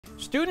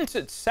Students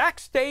at Sac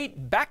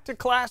State back to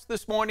class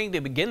this morning to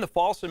begin the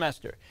fall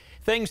semester.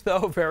 Things,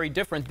 though, very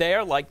different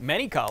there, like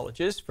many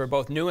colleges, for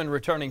both new and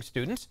returning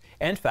students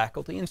and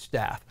faculty and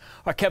staff.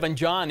 Our Kevin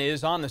John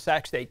is on the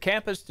Sac State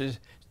campus to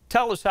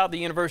tell us how the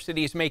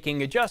university is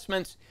making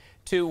adjustments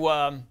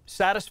to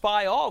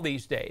satisfy all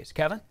these days.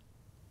 Kevin?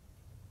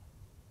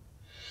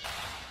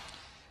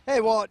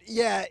 Hey, Walt,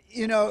 yeah,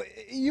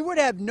 you would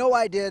have no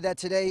idea that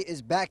today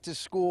is back to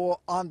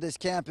school on this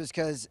campus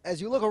because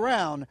as you look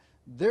around,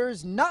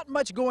 there's not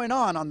much going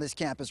on this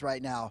campus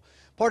right now.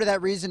 Part of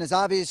that reason is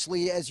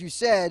obviously, as you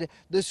said,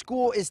 the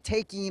school is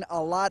taking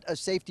a lot of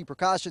safety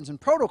precautions and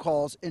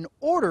protocols in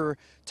order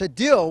to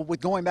deal with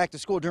going back to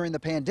school during the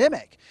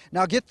pandemic.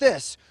 Now, get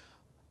this,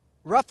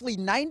 roughly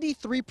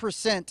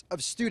 93%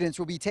 of students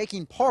will be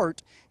taking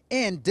part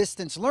in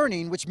distance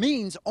learning, which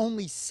means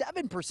only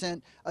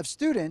 7% of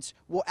students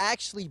will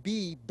actually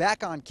be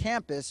back on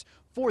campus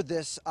for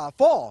this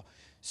fall.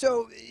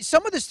 So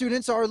some of the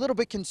students are a little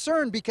bit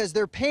concerned because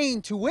they're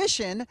paying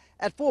tuition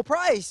at full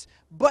price,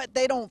 but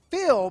they don't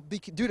feel,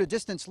 due to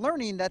distance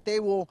learning, that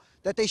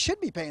they should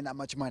be paying that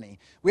much money.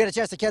 We had a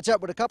chance to catch up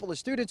with a couple of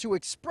students who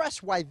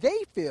expressed why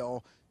they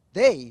feel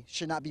they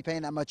should not be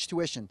paying that much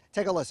tuition.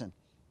 Take a listen.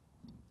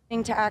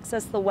 To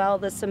access the well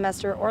this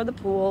semester, or the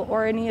pool,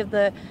 or any of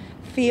the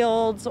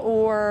fields,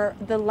 or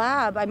the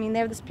lab. I mean, they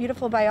have this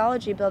beautiful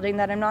biology building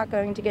that I'm not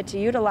going to get to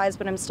utilize,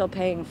 but I'm still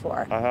paying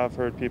for. I have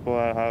heard people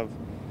that have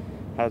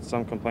had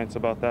some complaints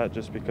about that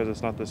just because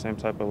it's not the same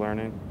type of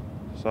learning.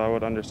 So I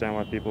would understand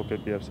why people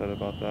could be upset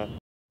about that.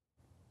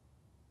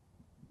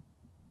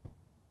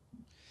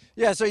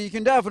 Yeah, so you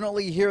can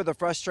definitely hear the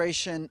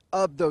frustration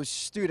of those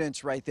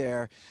students right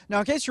there. Now,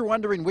 in case you're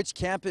wondering which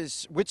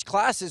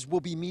classes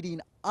will be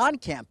meeting on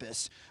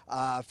campus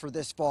for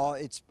this fall,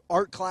 it's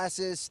art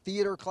classes,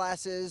 theater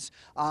classes,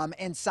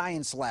 and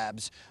science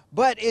labs.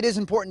 But it is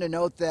important to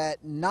note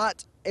that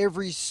not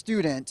every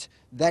student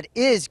that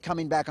is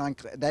coming back on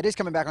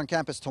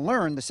campus to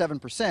learn, the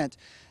 7%,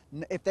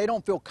 if they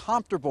don't feel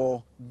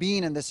comfortable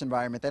being in this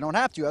environment, they don't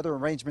have to. Other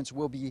arrangements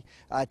will be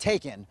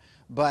taken.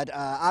 But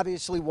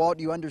obviously, Walt,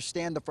 you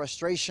understand the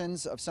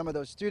frustrations of some of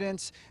those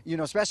students,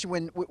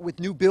 especially with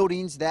new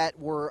buildings that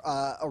were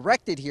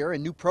erected here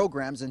and new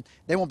programs, and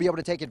they won't be able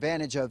to take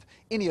advantage of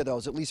any of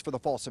those, at least for the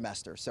fall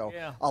semester. So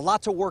yeah, a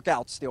lot to work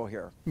out still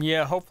here.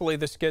 Yeah, hopefully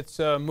this gets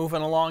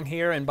moving along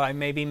here, and by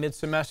maybe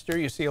mid-semester,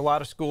 you see a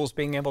lot of schools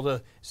being able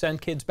to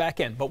send kids back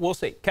in. But we'll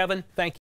see. Kevin, thank you.